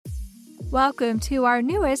Welcome to our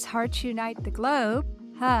newest Hearts Unite the Globe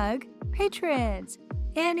Hug patrons.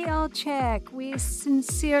 Annie Olchek, we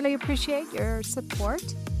sincerely appreciate your support.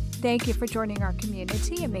 Thank you for joining our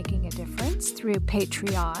community and making a difference through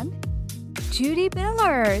Patreon. Judy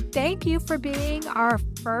Miller, thank you for being our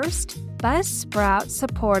first Buzzsprout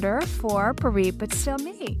supporter for Bereaved But Still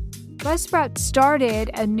Me. Buzzsprout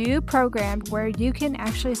started a new program where you can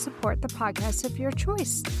actually support the podcast of your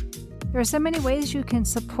choice. There are so many ways you can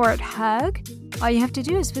support HUG. All you have to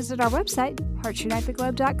do is visit our website,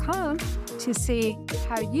 heartsunitetheglobe.com, to see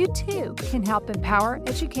how you too can help empower,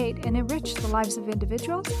 educate, and enrich the lives of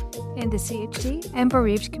individuals in the CHD and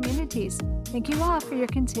bereaved communities. Thank you all for your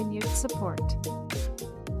continued support.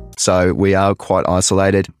 So we are quite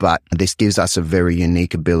isolated, but this gives us a very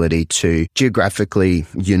unique ability to geographically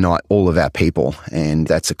unite all of our people, and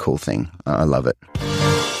that's a cool thing. I love it.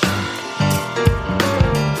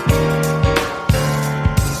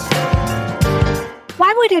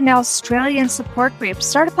 Why would an Australian support group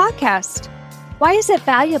start a podcast? Why is it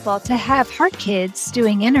valuable to have Heart Kids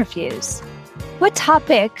doing interviews? What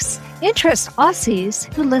topics interest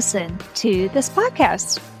Aussies who listen to this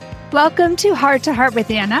podcast? Welcome to Heart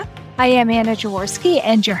with Anna. I am Anna Jaworski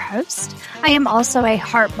and your host. I am also a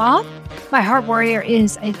heart mom. My heart warrior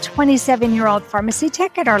is a 27-year-old pharmacy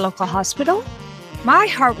tech at our local hospital. My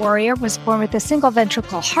heart warrior was born with a single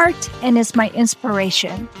ventricle heart and is my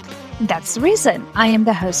inspiration. That's the reason I am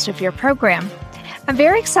the host of your program. I'm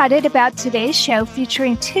very excited about today's show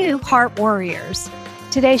featuring two heart warriors.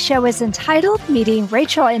 Today's show is entitled Meeting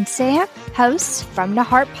Rachel and Sam, hosts from the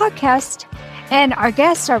Heart Podcast, and our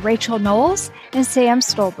guests are Rachel Knowles and Sam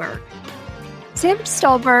Stolberg. Sam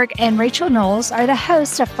Stolberg and Rachel Knowles are the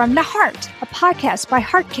hosts of From the Heart, a podcast by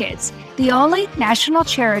Heart Kids, the only national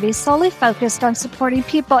charity solely focused on supporting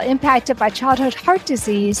people impacted by childhood heart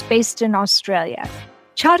disease based in Australia.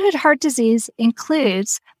 Childhood heart disease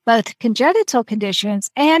includes both congenital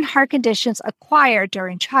conditions and heart conditions acquired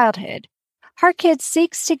during childhood. Heart Kids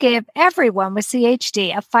seeks to give everyone with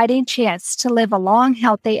CHD a fighting chance to live a long,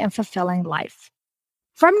 healthy, and fulfilling life.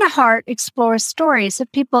 From the Heart explores stories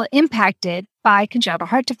of people impacted by congenital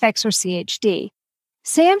heart defects or CHD.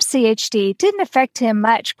 Sam's CHD didn't affect him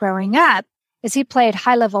much growing up, as he played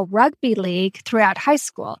high-level rugby league throughout high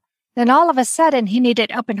school. Then all of a sudden, he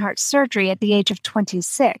needed open heart surgery at the age of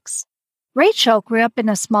 26. Rachel grew up in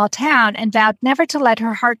a small town and vowed never to let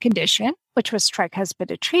her heart condition, which was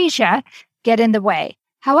tricuspid atresia, get in the way.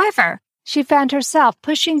 However, she found herself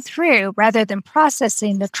pushing through rather than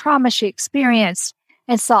processing the trauma she experienced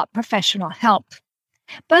and sought professional help.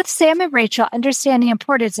 Both Sam and Rachel understand the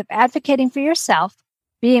importance of advocating for yourself,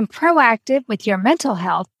 being proactive with your mental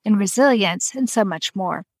health and resilience, and so much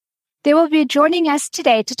more. They will be joining us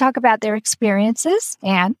today to talk about their experiences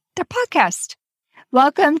and their podcast.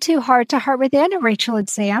 Welcome to Heart with Anna, Rachel and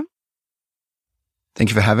Sam. Thank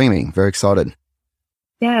you for having me. Very excited.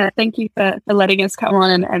 Yeah, thank you for letting us come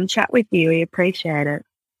on and chat with you. We appreciate it.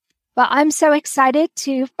 Well, I'm so excited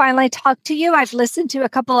to finally talk to you. I've listened to a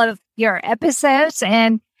couple of your episodes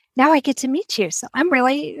and now I get to meet you. So I'm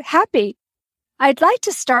really happy. I'd like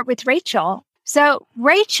to start with Rachel. So,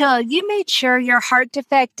 Rachel, you made sure your heart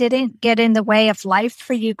defect didn't get in the way of life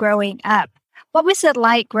for you growing up. What was it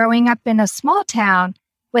like growing up in a small town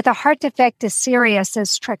with a heart defect as serious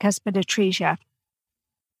as tricuspid atresia?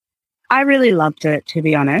 I really loved it, to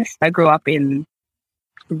be honest. I grew up in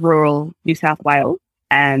rural New South Wales,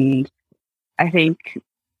 and I think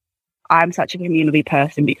I'm such a community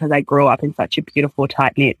person because I grew up in such a beautiful,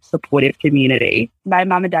 tight-knit, supportive community. My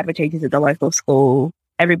mum and dad were teachers at the local school.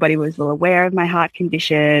 Everybody was well aware of my heart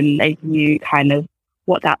condition. They knew kind of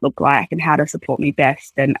what that looked like and how to support me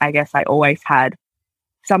best. And I guess I always had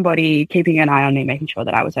somebody keeping an eye on me, making sure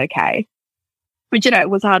that I was okay. Which, it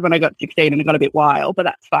was hard when I got 16 and it got a bit wild, but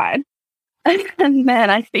that's fine. And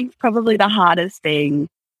man, I think probably the hardest thing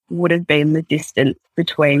would have been the distance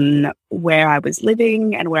between where I was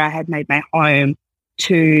living and where I had made my home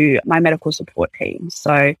to my medical support team.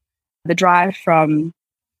 So the drive from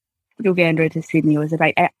Uganda to Sydney was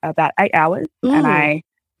about 8 hours. Ooh. And I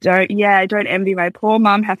don't envy my poor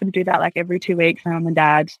mum having to do that like every 2 weeks, my mum and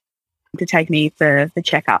dad, to take me for the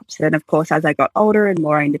checkups. And of course, as I got older and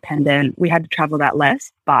more independent, we had to travel that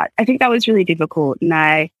less. But I think that was really difficult. And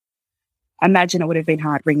I imagine it would have been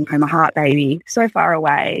hard bringing home a heart baby so far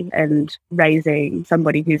away and raising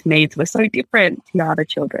somebody whose needs were so different to your other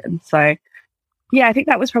children. So yeah, I think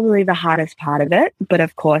that was probably the hardest part of it. But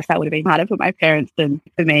of course, that would have been harder for my parents than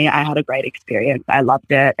for me. I had a great experience. I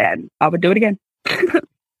loved it and I would do it again.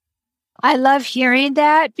 I love hearing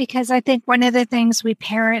that because I think one of the things we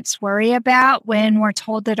parents worry about when we're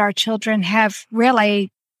told that our children have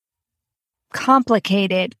really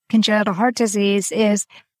complicated congenital heart disease is,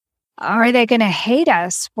 are they going to hate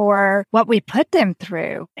us for what we put them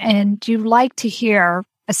through? And you like to hear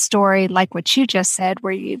a story like what you just said,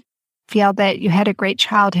 where you feel that you had a great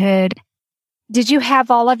childhood. Did you have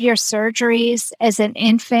all of your surgeries as an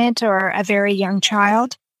infant or a very young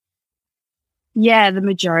child? Yeah, the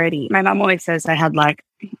majority. My mum always says I had like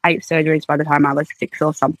 8 surgeries by the time I was 6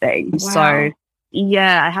 or something. Wow. So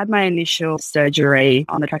yeah, I had my initial surgery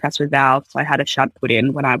on the tricuspid valve. So I had a shunt put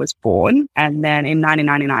in when I was born. And then in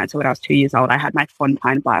 1999, so when I was 2 years old, I had my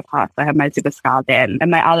Fontanine bypass. I had my zipper scar then.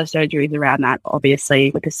 And my other surgeries around that,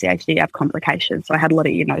 obviously with the CHD, I have complications. So I had a lot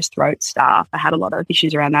of ear, nose, throat stuff. I had a lot of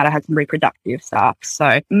issues around that. I had some reproductive stuff.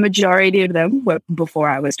 So majority of them were before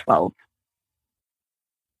I was 12.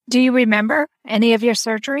 Do you remember any of your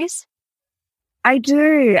surgeries? I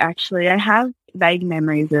do, actually. I have vague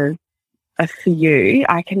memories of a few.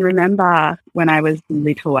 I can remember when I was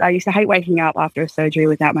little, I used to hate waking up after a surgery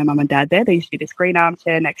without my mum and dad there. There used to be this green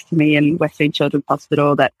armchair next to me in Westfield Children's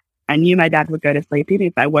Hospital that I knew my dad would go to sleep in.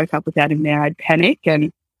 If I woke up without him there, I'd panic.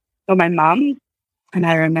 Or my mum. And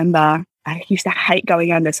I remember I used to hate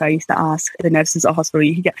going under, so I used to ask the nurses at the hospital,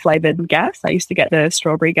 you could get flavoured gas. I used to get the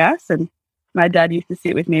strawberry gas, and my dad used to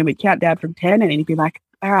sit with me and we'd count down from 10, and he'd be like,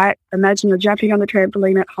 all right, imagine you're jumping on the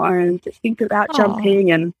trampoline at home. Just think about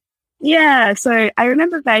jumping. And yeah, so I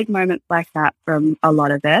remember vague moments like that from a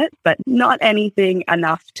lot of it, but not anything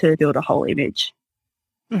enough to build a whole image.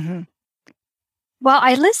 Mm-hmm. Well,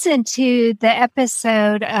 I listened to the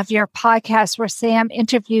episode of your podcast where Sam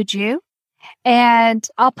interviewed you, and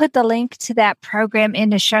I'll put the link to that program in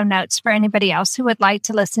the show notes for anybody else who would like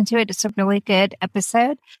to listen to it. It's a really good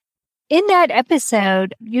episode. In that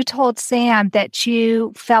episode, you told Sam that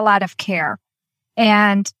you fell out of care,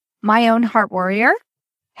 and my own heart warrior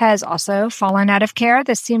has also fallen out of care.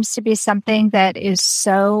 This seems to be something that is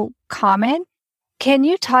so common. Can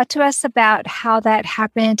you talk to us about how that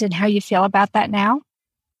happened and how you feel about that now?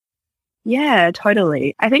 Yeah,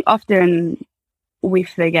 totally. I think often we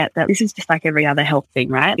forget that this is just like every other health thing,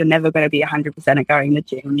 right? You're never going to be 100% at going to the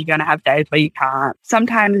gym. You're going to have days where you can't.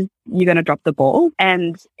 Sometimes you're going to drop the ball,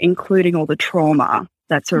 and including all the trauma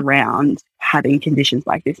that's around having conditions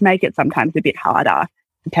like this make it sometimes a bit harder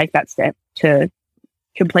to take that step to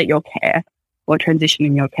complete your care or transition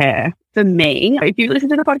in your care. For me, if you listen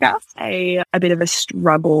to the podcast, a bit of a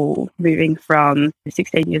struggle moving from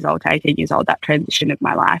 16 years old to 18 years old, that transition of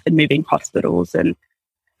my life and moving hospitals and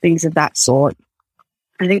things of that sort.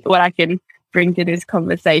 I think what I can bring to this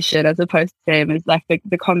conversation as opposed to Sam is like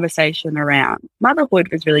the conversation around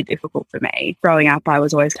motherhood was really difficult for me. Growing up, I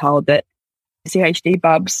was always told that CHD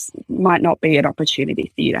bubs might not be an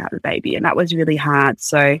opportunity for you to have a baby, and that was really hard.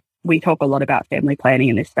 So we talk a lot about family planning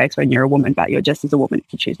in this space when you're a woman, but you're just as a woman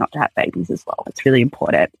if you choose not to have babies as well. It's really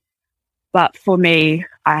important. But for me,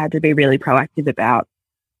 I had to be really proactive about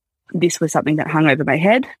this was something that hung over my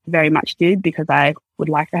head, very much did, because I would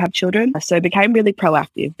like to have children. So I became really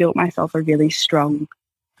proactive, built myself a really strong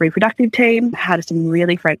reproductive team, had some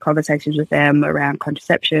really frank conversations with them around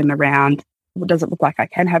contraception, around what does it look like I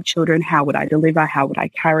can have children? How would I deliver? How would I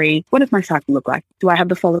carry? What does my cycle look like? Do I have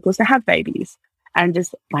the follicles to have babies? And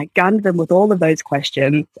just like gunned them with all of those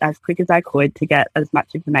questions as quick as I could to get as much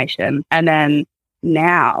information. And then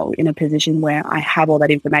now in a position where I have all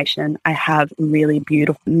that information, I have really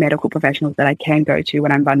beautiful medical professionals that I can go to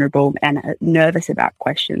when I'm vulnerable and nervous about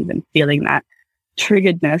questions and feeling that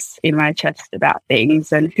triggeredness in my chest about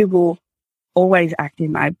things, and who will always act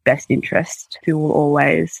in my best interest, who will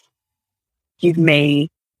always give me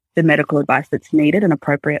the medical advice that's needed and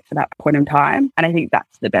appropriate for that point in time. And I think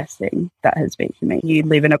that's the best thing that has been for me. You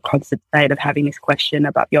live in a constant state of having this question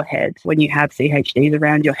above your head when you have CHDs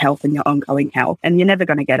around your health and your ongoing health. And you're never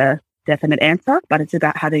going to get a definite answer, but it's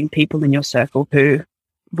about having people in your circle who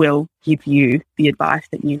will give you the advice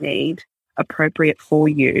that you need, appropriate for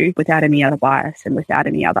you, without any other bias and without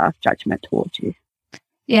any other judgment towards you.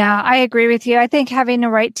 Yeah, I agree with you. I think having the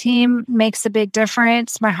right team makes a big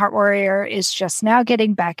difference. My heart warrior is just now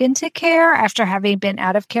getting back into care after having been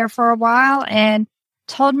out of care for a while, and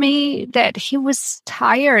told me that he was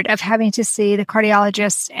tired of having to see the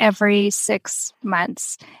cardiologist every 6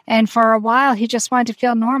 months. And for a while, he just wanted to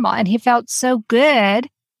feel normal. And he felt so good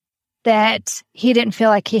that he didn't feel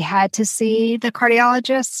like he had to see the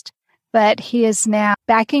cardiologist, but he is now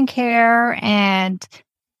back in care, and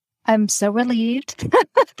I'm so relieved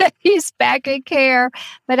that he's back in care.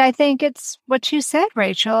 But I think it's what you said,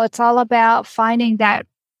 Rachel. It's all about finding that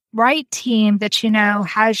right team that you know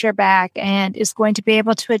has your back and is going to be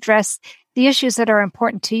able to address the issues that are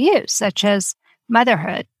important to you, such as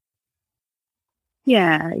motherhood.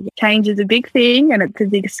 Yeah, change is a big thing and it's a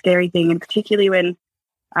big scary thing, and particularly when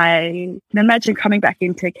I can imagine coming back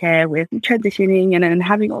into care with transitioning and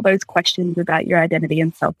having all those questions about your identity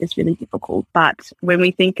and self is really difficult. But when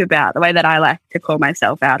we think about the way that I like to call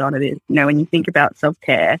myself out on it is, when you think about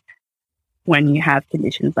self-care, when you have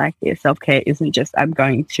conditions like this, self-care isn't just, I'm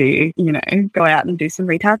going to, go out and do some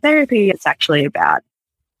retail therapy. It's actually about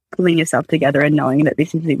pulling yourself together and knowing that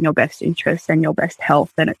this is in your best interest and your best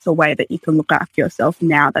health. And it's a way that you can look after yourself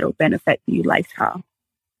now that will benefit you later.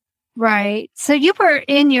 Right. So you were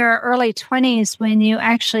in your early 20s when you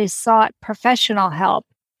actually sought professional help.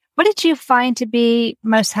 What did you find to be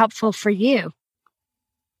most helpful for you?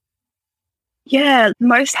 Yeah,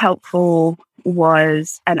 most helpful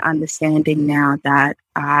was an understanding now that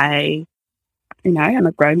I'm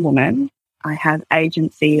a grown woman. I have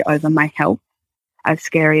agency over my health. As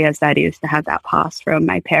scary as that is to have that pass from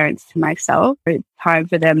my parents to myself, it's time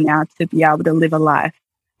for them now to be able to live a life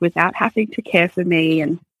without having to care for me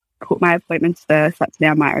and put my appointments first. That's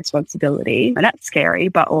now my responsibility. And that's scary,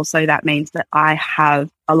 but also that means that I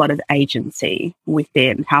have a lot of agency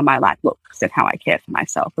within how my life looks and how I care for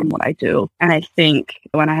myself and what I do. And I think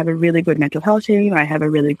when I have a really good mental health team, I have a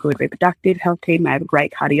really good reproductive health team, I have a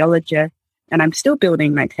great cardiologist, and I'm still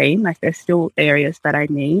building my team. Like there's still areas that I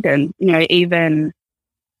need. And, even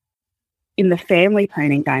in the family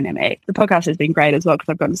planning dynamic, the podcast has been great as well because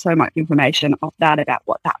I've gotten so much information off that about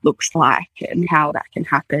what that looks like and how that can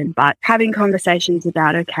happen. But having conversations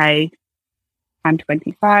about, okay, I'm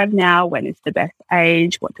 25 now. When is the best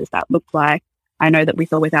age? What does that look like? I know that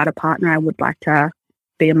with or without a partner, I would like to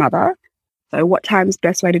be a mother. So what time is the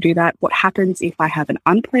best way to do that? What happens if I have an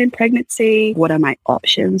unplanned pregnancy? What are my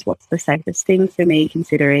options? What's the safest thing for me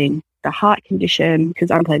considering the heart condition?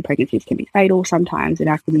 Because unplanned pregnancies can be fatal sometimes in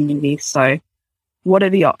our community. So what are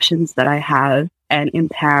the options that I have, and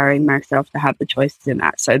empowering myself to have the choices in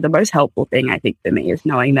that? So the most helpful thing I think for me is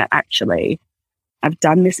knowing that actually I've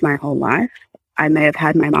done this my whole life. I may have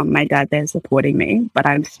had my mum and my dad there supporting me, but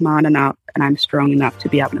I'm smart enough and I'm strong enough to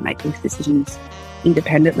be able to make these decisions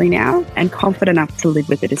independently now, and confident enough to live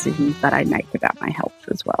with the decisions that I make about my health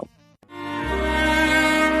as well.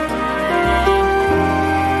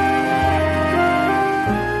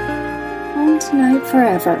 Home Tonight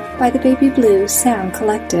Forever by the Baby Blue Sound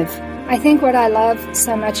Collective. I think what I love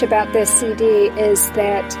so much about this CD is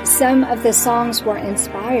that some of the songs were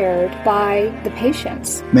inspired by the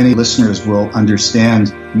patients. Many listeners will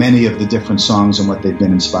understand many of the different songs and what they've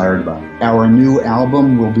been inspired by. Our new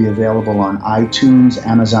album will be available on iTunes,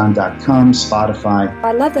 Amazon.com, Spotify.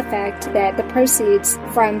 I love the fact that the proceeds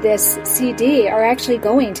from this CD are actually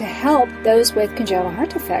going to help those with congenital heart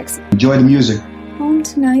defects. Enjoy the music. Home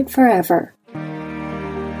Tonight Forever.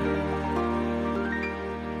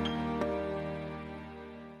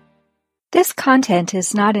 This content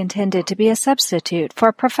is not intended to be a substitute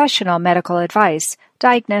for professional medical advice,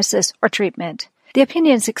 diagnosis, or treatment. The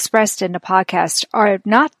opinions expressed in the podcast are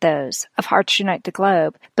not those of Hearts Unite the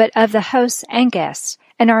Globe, but of the hosts and guests,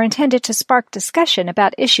 and are intended to spark discussion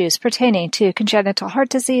about issues pertaining to congenital heart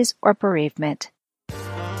disease or bereavement.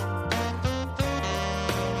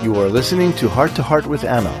 You are listening to Heart with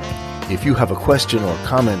Anna. If you have a question or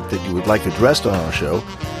comment that you would like addressed on our show,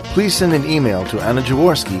 please send an email to Anna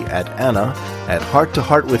Jaworski at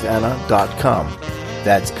anna@hearttoheartwithanna.com.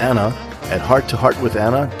 That's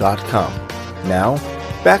anna@hearttoheartwithanna.com. Now,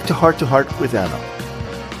 back to Heart with Anna.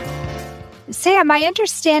 Sam, I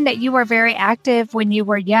understand that you were very active when you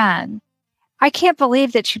were young. I can't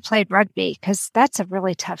believe that you played rugby because that's a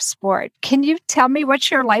really tough sport. Can you tell me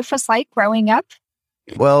what your life was like growing up?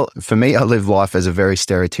 Well, for me, I live life as a very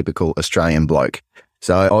stereotypical Australian bloke.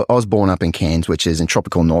 So I was born up in Cairns, which is in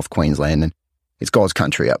tropical North Queensland, and it's God's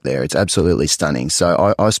country up there. It's absolutely stunning.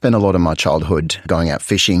 So I spent a lot of my childhood going out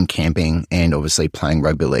fishing, camping, and obviously playing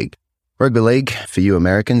rugby league. Rugby league, for you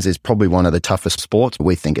Americans, is probably one of the toughest sports.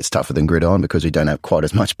 We think it's tougher than gridiron because we don't have quite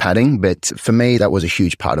as much padding. But for me, that was a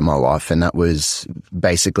huge part of my life. And that was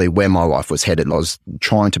basically where my life was headed. I was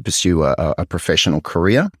trying to pursue a professional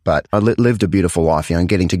career, but I lived a beautiful life, and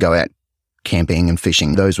getting to go out camping and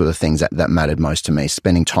fishing. Those were the things that mattered most to me,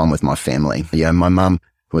 spending time with my family. My mum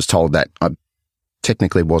was told that I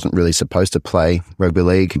technically wasn't really supposed to play rugby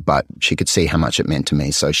league, but she could see how much it meant to me.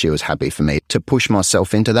 So she was happy for me to push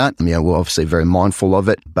myself into that. We're obviously very mindful of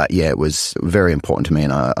it, but it was very important to me,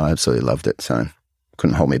 and I absolutely loved it. So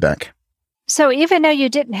couldn't hold me back. So even though you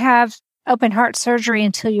didn't have open heart surgery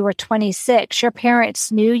until you were 26, your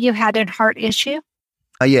parents knew you had a heart issue?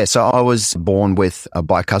 Yeah, so I was born with a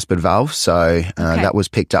bicuspid valve. So that was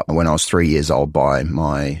picked up when I was 3 years old by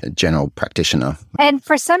my general practitioner. And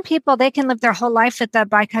for some people, they can live their whole life with the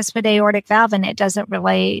bicuspid aortic valve and it doesn't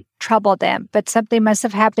really trouble them. But something must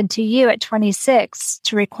have happened to you at 26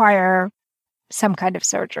 to require some kind of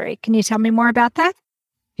surgery. Can you tell me more about that?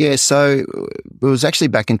 Yeah, so it was actually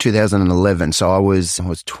back in 2011. So I was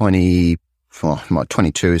 22,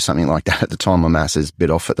 something like that at the time. My maths is a bit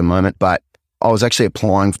off at the moment, but I was actually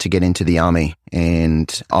applying to get into the army,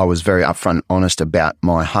 and I was very upfront, honest about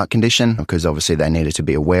my heart condition because obviously they needed to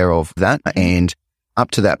be aware of that. And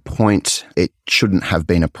up to that point, it shouldn't have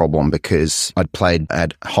been a problem because I'd played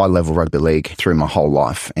at high-level rugby league through my whole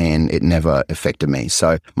life and it never affected me.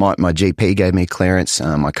 So my GP gave me clearance,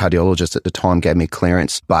 my cardiologist at the time gave me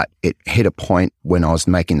clearance, but it hit a point when I was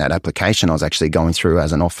making that application. I was actually going through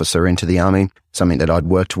as an officer into the army, something that I'd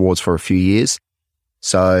worked towards for a few years.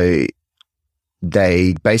 So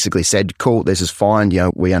they basically said, cool, this is fine.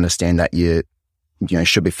 We understand that you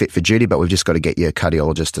should be fit for duty, but we've just got to get your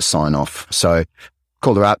cardiologist to sign off. So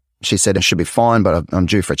called her up. She said it should be fine, but I'm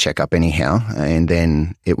due for a checkup anyhow. And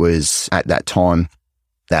then it was at that time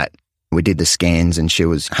that we did the scans and she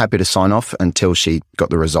was happy to sign off until she got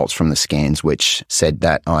the results from the scans, which said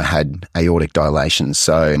that I had aortic dilation.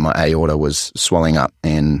 So my aorta was swelling up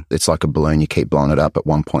and it's like a balloon. You keep blowing it up. At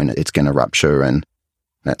one point it's going to rupture, and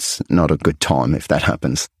that's not a good time if that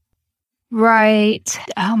happens. Right.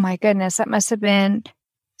 Oh my goodness. That must have been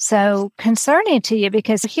so concerning to you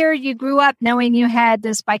because here you grew up knowing you had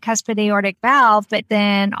this bicuspid aortic valve, but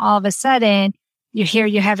then all of a sudden you hear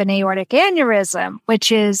you have an aortic aneurysm,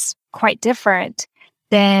 which is quite different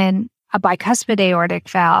than a bicuspid aortic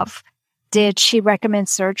valve. Did she recommend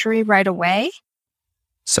surgery right away?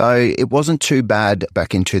 So it wasn't too bad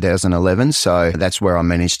back in 2011. So that's where I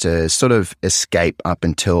managed to sort of escape up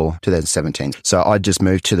until 2017. So I just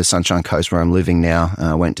moved to the Sunshine Coast where I'm living now.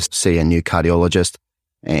 I went to see a new cardiologist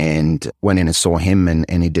and went in and saw him and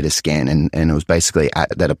he did a scan. And it was basically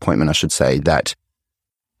at that appointment, I should say, that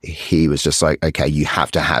he was just like, okay, you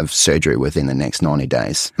have to have surgery within the next 90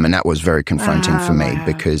 days. I mean, that was very confronting for me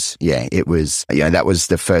because, it was, that was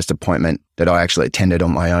the first appointment that I actually attended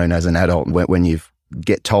on my own as an adult. When you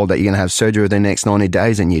get told that you're going to have surgery within the next 90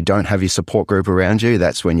 days and you don't have your support group around you,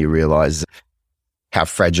 that's when you realize how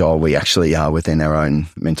fragile we actually are within our own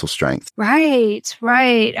mental strength. Right.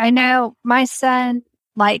 I know my son,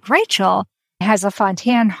 like Rachel, has a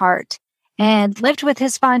Fontan heart and lived with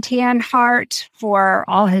his Fontan heart for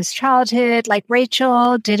all his childhood. Like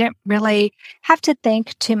Rachel didn't really have to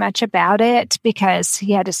think too much about it because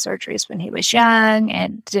he had his surgeries when he was young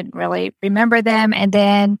and didn't really remember them. And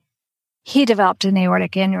then he developed an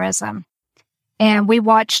aortic aneurysm. And we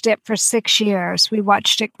watched it for 6 years. We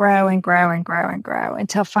watched it grow and grow and grow and grow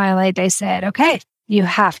until finally they said, okay, you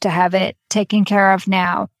have to have it taken care of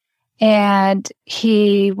now. And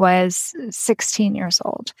he was 16 years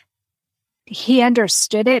old. He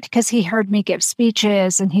understood it because he heard me give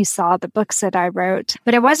speeches and he saw the books that I wrote.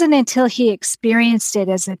 But it wasn't until he experienced it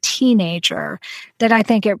as a teenager that I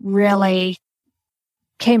think it really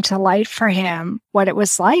came to light for him what it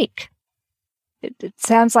was like. It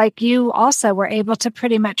sounds like you also were able to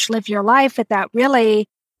pretty much live your life without really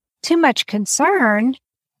too much concern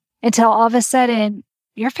until all of a sudden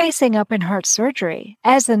you're facing open heart surgery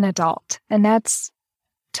as an adult, and that's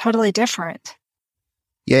totally different.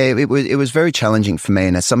 Yeah, it was very challenging for me,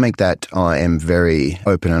 and it's something that I am very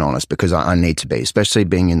open and honest because I need to be, especially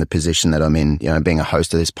being in the position that I'm in, being a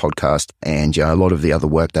host of this podcast and, a lot of the other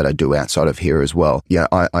work that I do outside of here as well.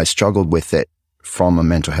 I struggled with it from a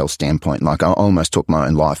mental health standpoint. Like I almost took my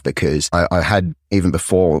own life because I had, even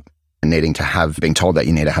before being told that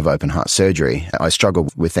you need to have open heart surgery, I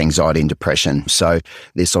struggled with anxiety and depression. So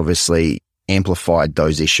this obviously amplified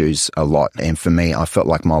those issues a lot. And for me, I felt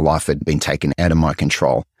like my life had been taken out of my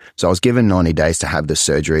control. So I was given 90 days to have the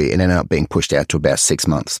surgery. It ended up being pushed out to about 6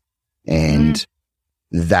 months. And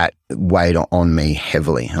that weighed on me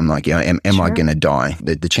heavily. I'm like, am I going to die?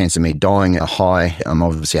 The chance of me dying are high. I'm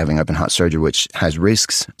obviously having open heart surgery, which has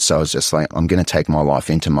risks. So I was just like, I'm going to take my life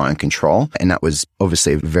into my own control. And that was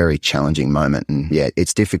obviously a very challenging moment. And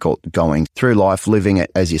it's difficult going through life, living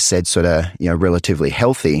it, as you said, sort of, relatively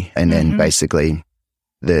healthy. And then basically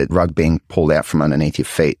the rug being pulled out from underneath your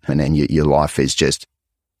feet. And then your life is just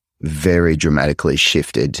very dramatically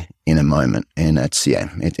shifted in a moment. And it's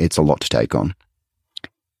a lot to take on.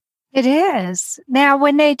 It is. Now,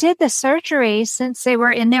 when they did the surgery, since they were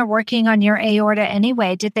in there working on your aorta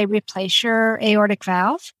anyway, did they replace your aortic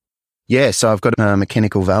valve? Yeah, so I've got a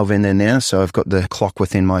mechanical valve in there now. So I've got the clock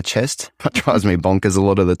within my chest. It drives me bonkers a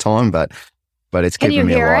lot of the time, but but it's Can keeping you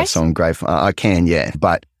me hear alive, it? so I'm grateful. I can, yeah,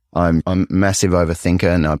 but I'm a massive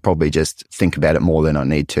overthinker, and I probably just think about it more than I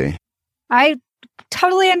need to. I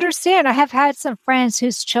totally understand. I have had some friends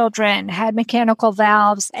whose children had mechanical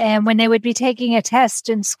valves, and when they would be taking a test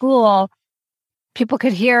in school, people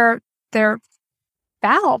could hear their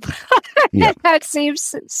valve. Yeah. And that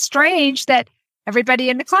seems strange that everybody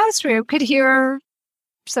in the classroom could hear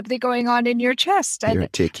something going on in your chest. You're a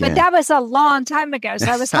tick, yeah. But that was a long time ago.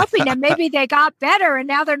 So I was hoping that maybe they got better and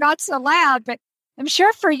now they're not so loud. But I'm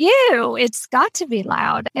sure for you, it's got to be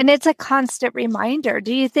loud. And it's a constant reminder.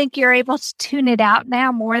 Do you think you're able to tune it out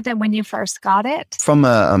now more than when you first got it? From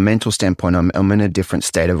a mental standpoint, I'm in a different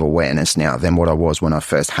state of awareness now than what I was when I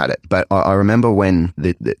first had it. But I remember when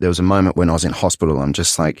there was a moment when I was in hospital, I'm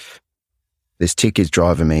just like, this tick is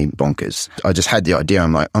driving me bonkers. I just had the idea.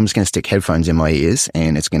 I'm like, I'm just going to stick headphones in my ears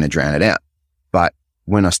and it's going to drown it out. But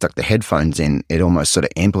when I stuck the headphones in, it almost sort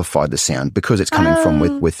of amplified the sound because it's coming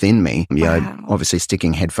from within me. You know, obviously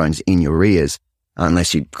sticking headphones in your ears,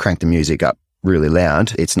 unless you crank the music up really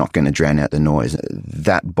loud, it's not going to drown out the noise.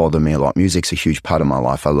 That bothered me a lot. Music's a huge part of my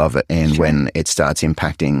life. I love it. And when it starts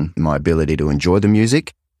impacting my ability to enjoy the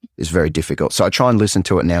music, it's very difficult. So I try and listen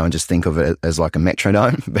to it now and just think of it as like a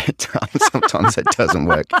metronome, but sometimes it doesn't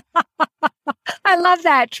work. I love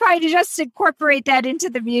that. Try to just incorporate that into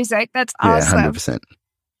the music. That's awesome. Yeah, 100%.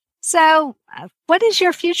 So what is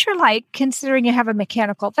your future like, considering you have a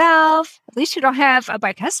mechanical valve? At least you don't have a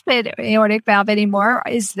bicuspid aortic valve anymore.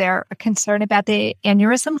 Is there a concern about the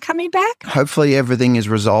aneurysm coming back? Hopefully everything is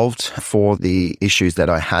resolved for the issues that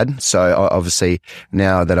I had. So obviously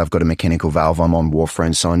now that I've got a mechanical valve, I'm on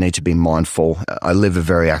warfarin, so I need to be mindful. I live a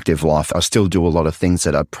very active life. I still do a lot of things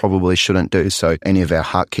that I probably shouldn't do. So any of our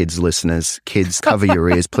Heart Kids listeners, kids, cover your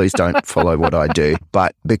ears. Please don't follow what I do.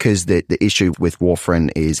 But because the issue with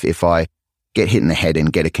warfarin is if I get hit in the head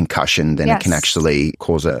and get a concussion, then it can actually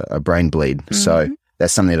cause a brain bleed. Mm-hmm. So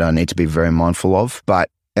that's something that I need to be very mindful of. But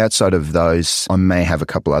outside of those, I may have a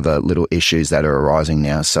couple other little issues that are arising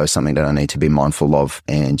now. So something that I need to be mindful of.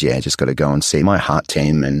 And yeah, just got to go and see my heart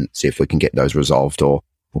team and see if we can get those resolved or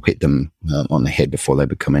hit them on the head before they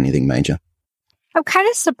become anything major. I'm kind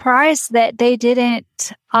of surprised that they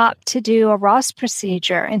didn't opt to do a Ross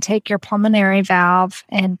procedure and take your pulmonary valve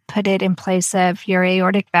and put it in place of your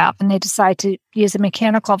aortic valve, and they decide to use a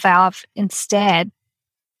mechanical valve instead.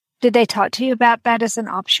 Did they talk to you about that as an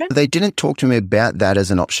option? They didn't talk to me about that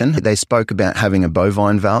as an option. They spoke about having a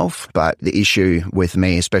bovine valve, but the issue with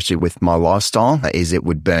me, especially with my lifestyle, is it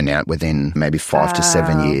would burn out within maybe 5 to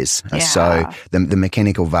 7 years. Yeah. So the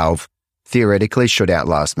mechanical valve theoretically should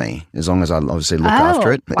outlast me as long as I obviously look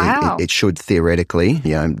after it. Wow. It should theoretically.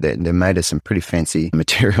 You know, they're made of some pretty fancy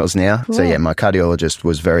materials now. Cool. So yeah, my cardiologist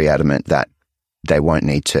was very adamant that they won't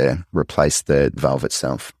need to replace the valve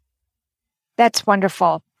itself. That's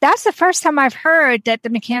wonderful. That's the first time I've heard that the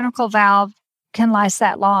mechanical valve can last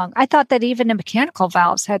that long. I thought that even the mechanical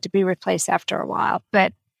valves had to be replaced after a while,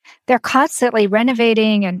 but they're constantly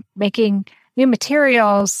renovating and making new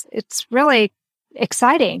materials. It's really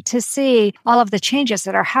exciting to see all of the changes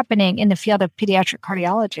that are happening in the field of pediatric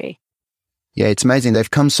cardiology. Yeah, it's amazing.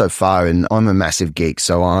 They've come so far, and I'm a massive geek,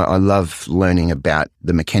 so I love learning about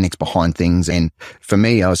the mechanics behind things. And for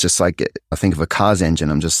me, I was just like, I think of a car's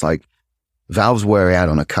engine. I'm just like, valves wear out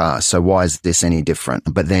on a car, so why is this any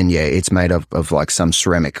different? But then, yeah, it's made of like some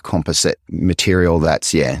ceramic composite material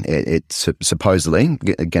that's, it's supposedly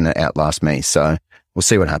going to outlast me. So we'll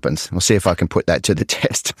see what happens. We'll see if I can put that to the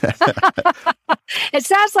test. It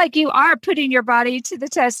sounds like you are putting your body to the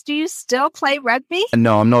test. Do you still play rugby?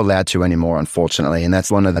 No, I'm not allowed to anymore, unfortunately. And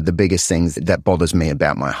that's one of the biggest things that bothers me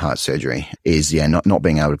about my heart surgery is, not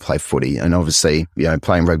being able to play footy. And obviously,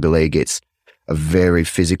 playing rugby league, it's a very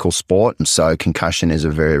physical sport. And so concussion is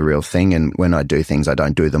a very real thing. And when I do things, I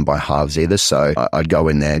don't do them by halves either. So I'd go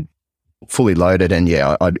in there fully loaded and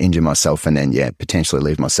I'd injure myself and then, potentially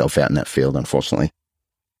leave myself out in that field, unfortunately.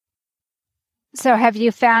 So have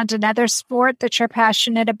you found another sport that you're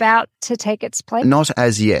passionate about to take its place? Not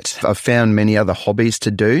as yet. I've found many other hobbies to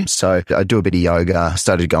do. So I do a bit of yoga,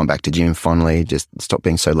 started going back to gym finally, just stop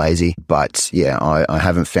being so lazy. But I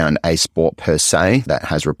haven't found a sport per se that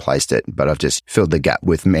has replaced it, but I've just filled the gap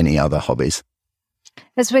with many other hobbies.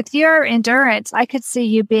 As with your endurance, I could see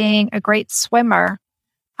you being a great swimmer.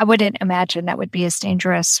 I wouldn't imagine that would be as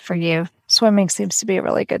dangerous for you. Swimming seems to be a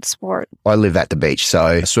really good sport. I live at the beach,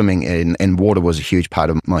 so swimming in water was a huge part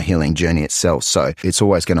of my healing journey itself. So it's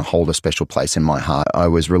always going to hold a special place in my heart. I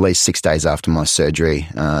was released 6 days after my surgery,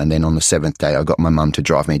 and then on the 7th day, I got my mum to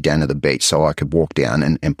drive me down to the beach so I could walk down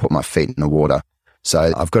and put my feet in the water.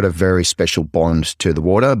 So I've got a very special bond to the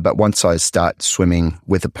water. But once I start swimming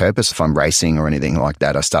with a purpose, if I'm racing or anything like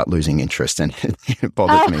that, I start losing interest and it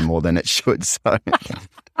bothers me more than it should. So.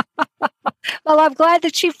 Well, I'm glad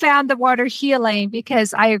that you found the water healing,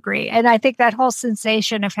 because I agree. And I think that whole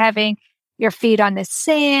sensation of having your feet on the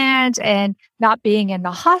sand and not being in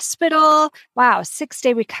the hospital. Wow,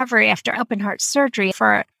 6-day recovery after open heart surgery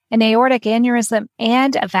for an aortic aneurysm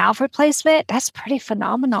and a valve replacement. That's pretty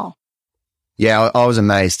phenomenal. Yeah, I was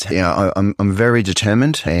amazed. I'm very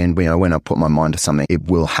determined, and when I put my mind to something, it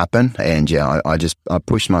will happen. And I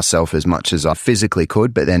pushed myself as much as I physically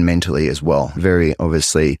could, but then mentally as well. Very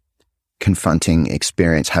obviously confronting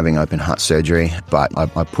experience having open heart surgery, but I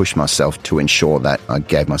pushed myself to ensure that I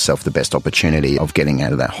gave myself the best opportunity of getting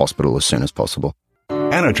out of that hospital as soon as possible.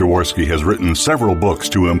 Anna Jaworski has written several books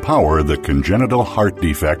to empower the congenital heart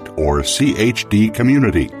defect, or CHD,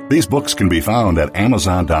 community. These books can be found at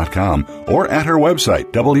Amazon.com or at her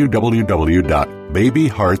website,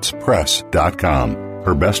 www.babyheartspress.com.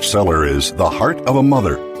 Her bestseller is The Heart of a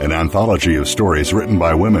Mother, an anthology of stories written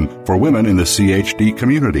by women for women in the CHD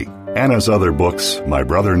community. Anna's other books, My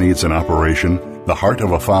Brother Needs an Operation, The Heart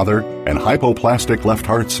of a Father, and Hypoplastic Left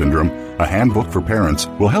Heart Syndrome, a handbook for parents,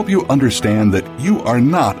 will help you understand that you are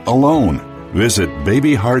not alone. Visit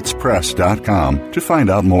babyheartspress.com to find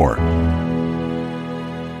out more.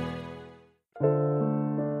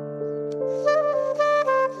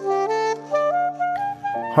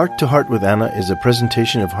 Heart to Heart with Anna is a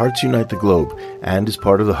presentation of Hearts Unite the Globe and is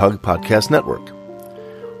part of the HUG Podcast Network.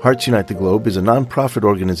 Hearts Unite the Globe is a non-profit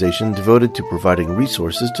organization devoted to providing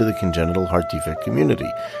resources to the congenital heart defect community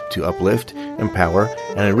to uplift, empower,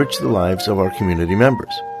 and enrich the lives of our community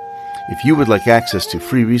members. If you would like access to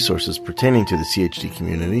free resources pertaining to the CHD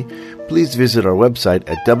community, please visit our website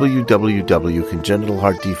at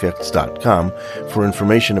www.congenitalheartdefects.com for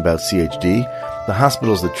information about CHD, the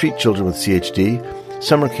hospitals that treat children with CHD,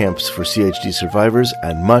 summer camps for CHD survivors,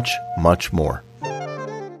 and much, much more.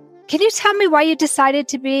 Can you tell me why you decided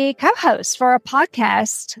to be co-host for a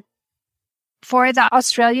podcast for the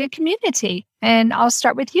Australian community? And I'll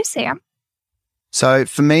start with you, Sam. So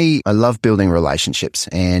for me, I love building relationships,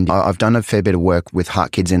 and I've done a fair bit of work with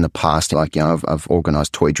Heart Kids in the past. I've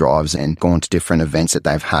organized toy drives and gone to different events that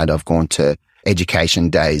they've had. I've gone to education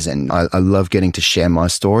days, and I love getting to share my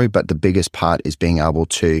story. But the biggest part is being able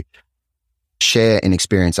to share and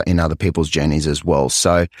experience in other people's journeys as well.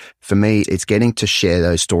 So for me, it's getting to share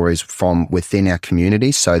those stories from within our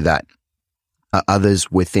community so that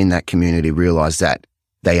others within that community realize that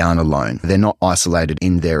they aren't alone. They're not isolated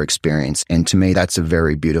in their experience. And to me, that's a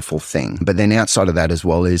very beautiful thing. But then outside of that as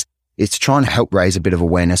well is to try and help raise a bit of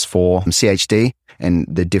awareness for CHD and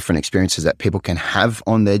the different experiences that people can have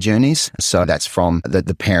on their journeys. So that's from the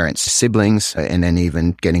parents, siblings, and then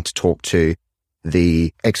even getting to talk to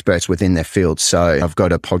the experts within their field. So I've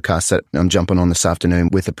got a podcast that I'm jumping on this afternoon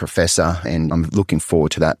with a professor, and I'm looking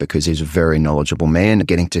forward to that because he's a very knowledgeable man.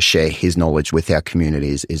 Getting to share his knowledge with our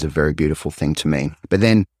communities is a very beautiful thing to me. But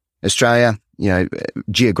then Australia,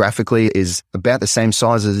 geographically is about the same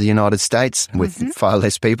size as the United States with far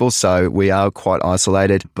less people. So we are quite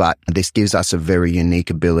isolated, but this gives us a very unique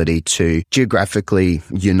ability to geographically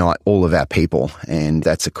unite all of our people. And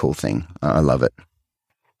that's a cool thing. I love it.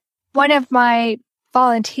 One of my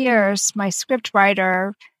volunteers, my script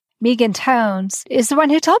writer, Megan Tones, is the one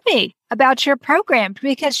who told me about your program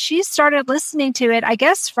because she started listening to it, I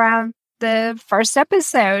guess, from the first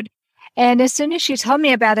episode. And as soon as she told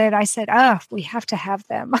me about it, I said, we have to have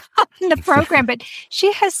them on the program. But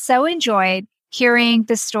she has so enjoyed hearing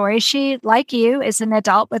the story. She, like you, is an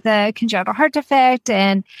adult with a congenital heart defect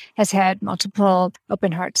and has had multiple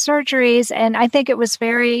open heart surgeries. And I think it was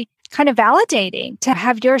very kind of validating to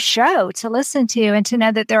have your show to listen to and to know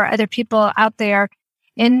that there are other people out there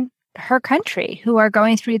in her country who are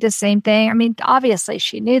going through the same thing. I mean, obviously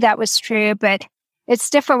she knew that was true, but it's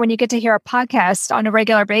different when you get to hear a podcast on a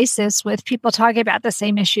regular basis with people talking about the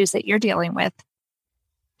same issues that you're dealing with.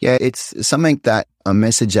 Yeah, it's something that a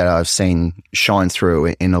message that I've seen shine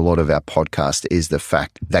through in a lot of our podcast is the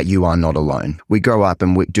fact that you are not alone. We grow up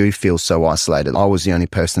and we do feel so isolated. I was the only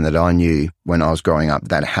person that I knew when I was growing up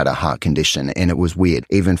that had a heart condition, and it was weird.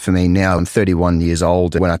 Even for me now, I'm 31 years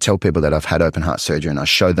old. When I tell people that I've had open heart surgery and I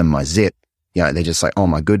show them my zip, they're just like, oh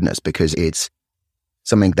my goodness, because it's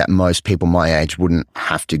something that most people my age wouldn't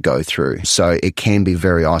have to go through. So it can be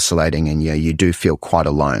very isolating, and you do feel quite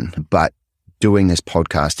alone. But doing this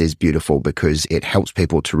podcast is beautiful because it helps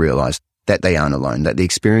people to realize that they aren't alone, that the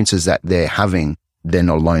experiences that they're having, they're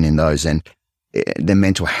not alone in those. And their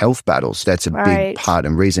mental health battles, that's a big part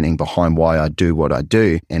and reasoning behind why I do what I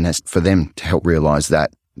do. And that's for them to help realize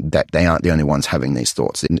that that they aren't the only ones having these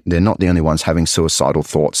thoughts. They're not the only ones having suicidal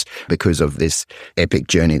thoughts because of this epic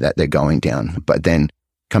journey that they're going down. But then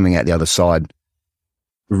coming out the other side,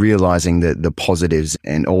 realizing the positives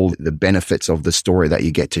and all the benefits of the story that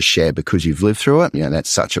you get to share because you've lived through it, that's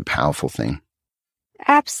such a powerful thing.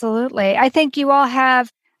 Absolutely. I think you all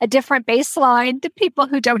have a different baseline to people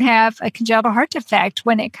who don't have a congenital heart defect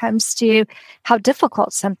when it comes to how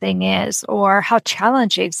difficult something is or how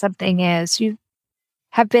challenging something is. You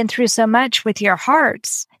have been through so much with your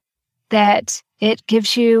hearts that it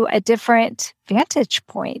gives you a different vantage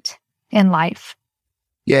point in life.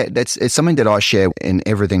 Yeah, it's something that I share in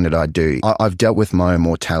everything that I do. I've dealt with my own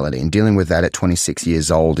mortality, and dealing with that at 26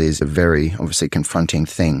 years old is a very obviously confronting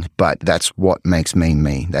thing, but that's what makes me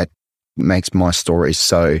me. That makes my story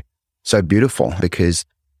so beautiful, because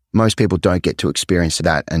most people don't get to experience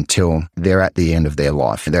that until they're at the end of their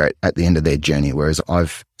life. They're at the end of their journey, whereas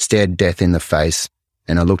I've stared death in the face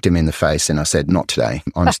and I looked him in the face and I said, not today.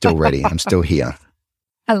 I'm still ready. I'm still here.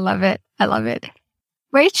 I love it. I love it.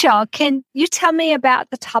 Rachel, can you tell me about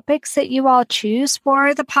the topics that you all choose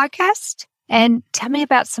for the podcast? And tell me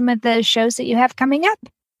about some of the shows that you have coming up.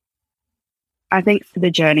 I think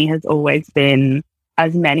the journey has always been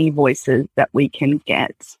as many voices that we can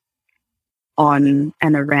get on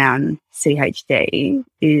and around CHD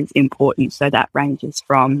is important. So that ranges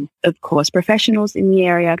from, of course, professionals in the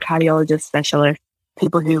area, cardiologists, specialists,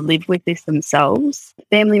 people who live with this themselves,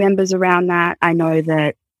 family members around that. I know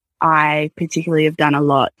that I particularly have done a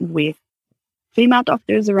lot with female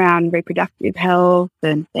doctors around reproductive health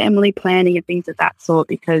and family planning and things of that sort,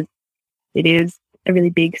 because it is a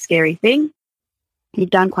really big, scary thing.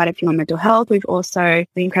 We've done quite a few on mental health. We've also,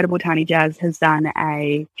 the incredible Tiny Jazz has done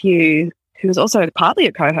a few, who was also partly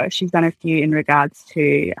a co-host. She's done a few in regards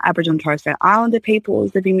to Aboriginal and Torres Strait Islander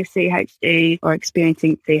peoples living with CHD or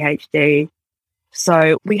experiencing CHD.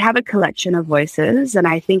 So we have a collection of voices, and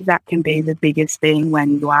I think that can be the biggest thing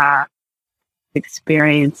when you are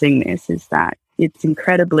experiencing this, is that it's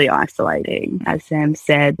incredibly isolating. As Sam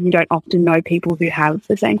said, you don't often know people who have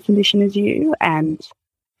the same condition as you, and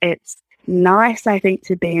it's nice, I think,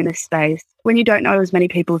 to be in a space when you don't know as many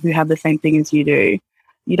people who have the same thing as you do.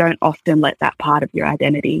 You don't often let that part of your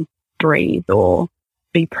identity breathe or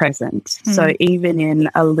be present. Mm-hmm. So even in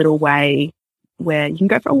a little way, where you can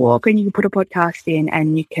go for a walk and you can put a podcast in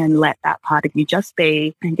and you can let that part of you just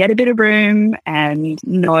be and get a bit of room and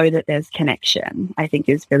know that there's connection, I think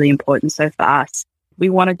is really important. So for us, we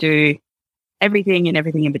want to do everything and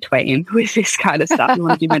everything in between with this kind of stuff. We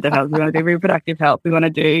want to do mental health, we want to do reproductive health, we want to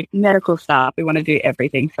do medical stuff, we want to do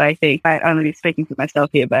everything. So I think I only be speaking for myself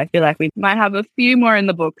here, but I feel like we might have a few more in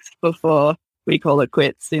the books before we call it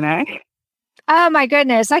quits, Oh my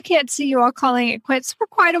goodness, I can't see you all calling it quits for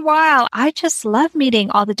quite a while. I just love meeting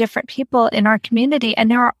all the different people in our community, and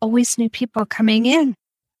there are always new people coming in.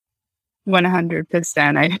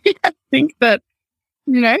 100%. I think that,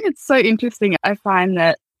 it's so interesting. I find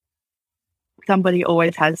that somebody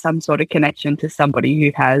always has some sort of connection to somebody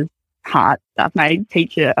who has heart stuff. My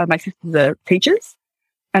sisters are teachers,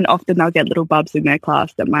 and often they'll get little bubs in their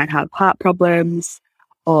class that might have heart problems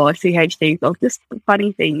or CHD, or just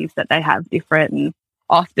funny things that they have different. And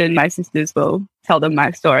often my sisters will tell them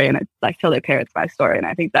my story, and it's like tell their parents my story. And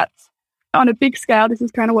I think that's, on a big scale, this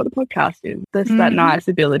is kind of what the podcast is. There's that nice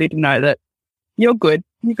ability to know that you're good,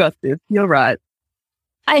 you got this, you're right.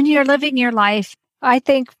 And you're living your life. I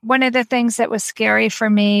think one of the things that was scary for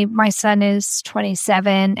me, my son is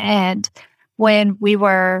 27, and when we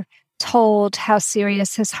were told how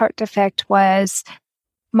serious his heart defect was,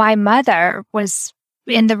 my mother was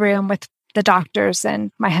in the room with the doctors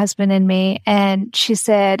and my husband and me, and she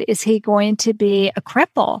said, is he going to be a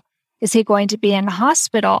cripple? Is he going to be in the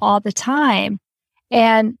hospital all the time?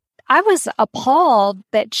 And I was appalled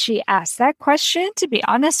that she asked that question, to be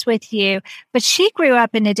honest with you. But she grew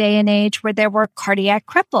up in a day and age where there were cardiac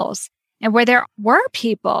cripples and where there were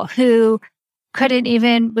people who couldn't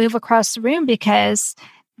even move across the room because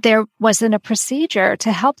there wasn't a procedure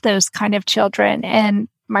to help those kind of children. And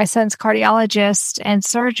my son's cardiologist and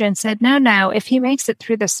surgeon said, no, if he makes it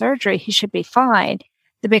through the surgery, he should be fine.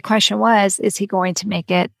 The big question was, is he going to make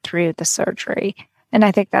it through the surgery? And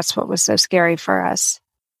I think that's what was so scary for us.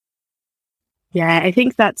 Yeah, I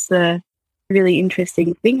think that's the really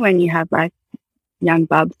interesting thing when you have like young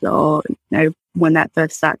bubs, or, when that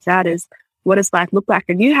first starts out, is what does life look like?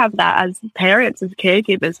 And you have that as parents, as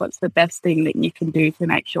caregivers. What's the best thing that you can do to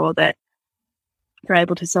make sure that they're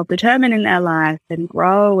able to self-determine in their life and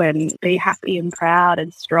grow and be happy and proud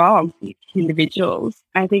and strong individuals?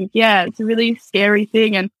 I think, it's a really scary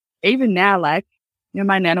thing. And even now, like,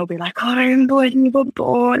 my nan will be like, oh, I remember when you were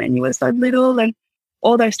born and you were so little. And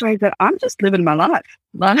all those stories that I'm just living my life.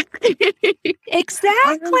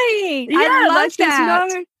 Exactly. Yeah, I love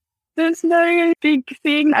that. There's no big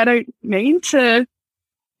thing. I don't mean to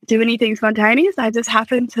do anything spontaneous. I just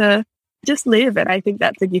happen to just live. And I think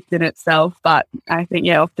that's a gift in itself. But I think,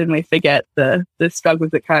 often we forget the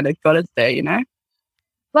struggles that kind of got us there, you know?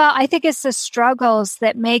 Well, I think it's the struggles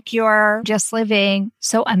that make your just living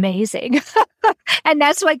so amazing. And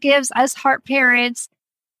that's what gives us heart parents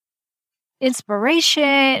inspiration.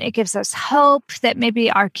 It gives us hope that maybe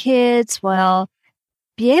our kids will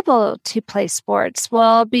be able to play sports,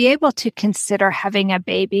 will be able to consider having a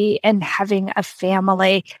baby and having a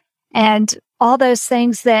family and all those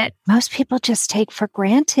things that most people just take for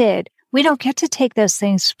granted. We don't get to take those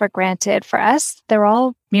things for granted. For us, they're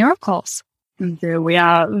all miracles. We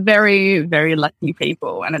are very, very lucky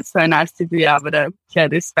people. And it's so nice to be able to share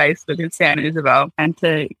this space with Sam and Isabel and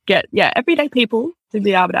to get, everyday people to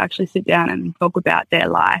be able to actually sit down and talk about their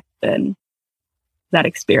life and that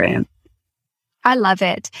experience. I love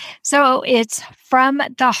it. So it's From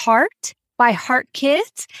the Heart by Heart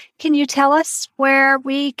Kids. Can you tell us where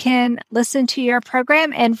we can listen to your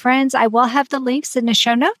program? And friends, I will have the links in the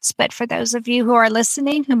show notes, but for those of you who are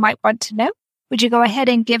listening who might want to know, would you go ahead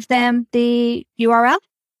and give them the URL?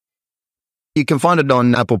 You can find it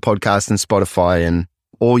on Apple Podcasts and Spotify and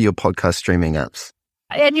all your podcast streaming apps.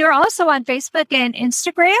 And you're also on Facebook and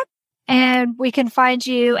Instagram. And we can find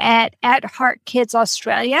you at Heart Kids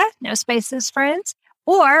Australia, no spaces, friends,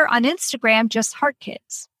 or on Instagram, just Heart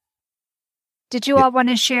Kids. Did you all want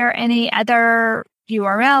to share any other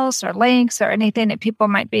URLs or links or anything that people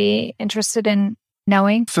might be interested in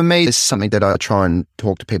knowing? For me, it's something that I try and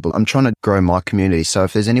talk to people. I'm trying to grow my community. So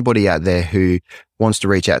if there's anybody out there who wants to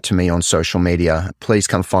reach out to me on social media, please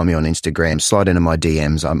come find me on Instagram, slide into my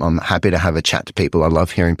DMs. I'm happy to have a chat to people. I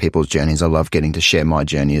love hearing people's journeys. I love getting to share my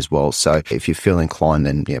journey as well. So if you feel inclined,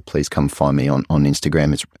 then please come find me on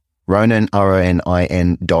Instagram. It's Ronin, RONIN.Stolz,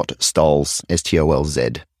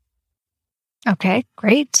 STOLZ. Okay,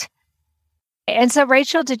 great. And so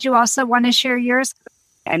Rachel, did you also want to share yours?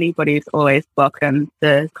 Anybody's always welcome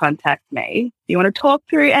to contact me. If you want to talk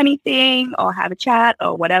through anything or have a chat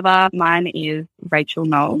or whatever, mine is Rachel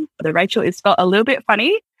Knowles. The Rachel is spelled a little bit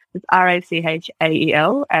funny. It's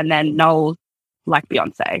RACHAEL and then Knowles like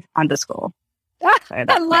Beyonce _ So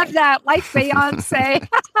I love that, like Beyonce.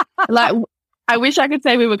 Like, I wish I could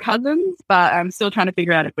say we were cousins, but I'm still trying to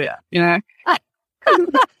figure out if we are, you know?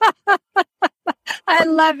 I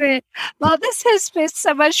love it. Well, this has been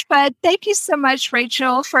so much fun. Thank you so much,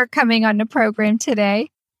 Rachel, for coming on the program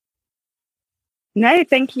today. No,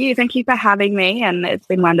 thank you. Thank you for having me. And it's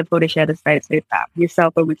been wonderful to share the space with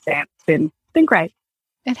yourself and with Sam. It's been great.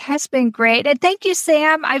 It has been great. And thank you,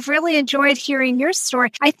 Sam. I've really enjoyed hearing your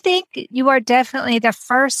story. I think you are definitely the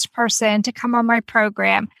first person to come on my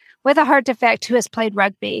program with a heart defect who has played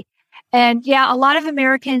rugby. And a lot of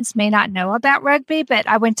Americans may not know about rugby, but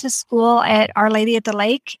I went to school at Our Lady of the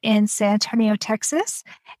Lake in San Antonio, Texas,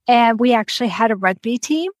 and we actually had a rugby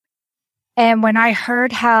team. And when I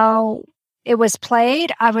heard how it was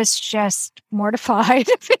played, I was just mortified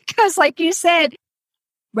because, like you said,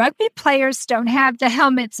 rugby players don't have the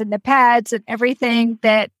helmets and the pads and everything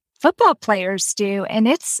that football players do. And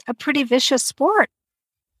it's a pretty vicious sport.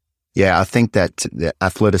 Yeah, I think that the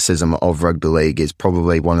athleticism of rugby league is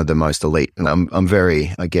probably one of the most elite. And I'm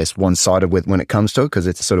very, I guess, one-sided with when it comes to it because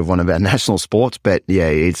it's sort of one of our national sports. But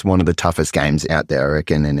it's one of the toughest games out there, I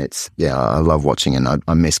reckon. And I love watching it and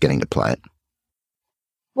I miss getting to play it.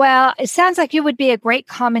 Well, it sounds like you would be a great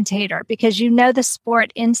commentator because you know the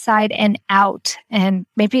sport inside and out. And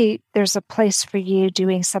maybe there's a place for you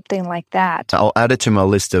doing something like that. I'll add it to my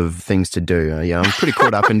list of things to do. I'm pretty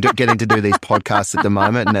caught up in getting to do these podcasts at the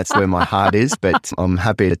moment, and that's where my heart is. But I'm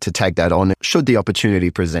happy to take that on should the opportunity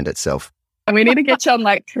present itself. And we need to get you on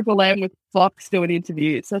like Triple M with Fox doing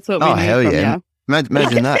interviews. That's what we need. Oh, hell yeah.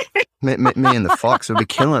 Imagine that. me and the Fox would be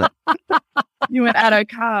killing it. You and Addo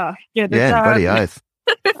Carr. Yeah, bloody oath.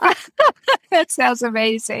 That sounds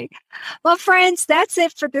amazing. Well, friends, that's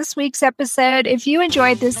it for this week's episode. If you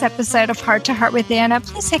enjoyed this episode of Heart to Heart with Anna,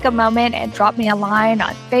 please take a moment and drop me a line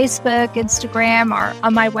on Facebook, Instagram, or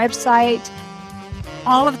on my website.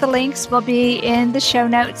 All of the links will be in the show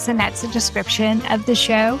notes, and that's the description of the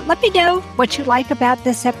show. Let me know what you like about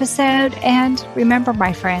this episode. And remember,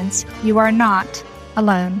 my friends, you are not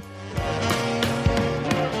alone.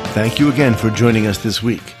 Thank you again for joining us this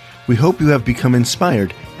week. We hope you have become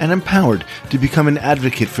inspired and empowered to become an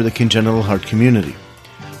advocate for the congenital heart community.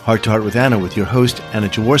 Heart to Heart with Anna with your host, Anna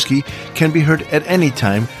Jaworski, can be heard at any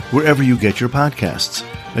time wherever you get your podcasts.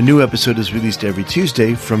 A new episode is released every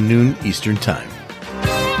Tuesday from noon Eastern Time.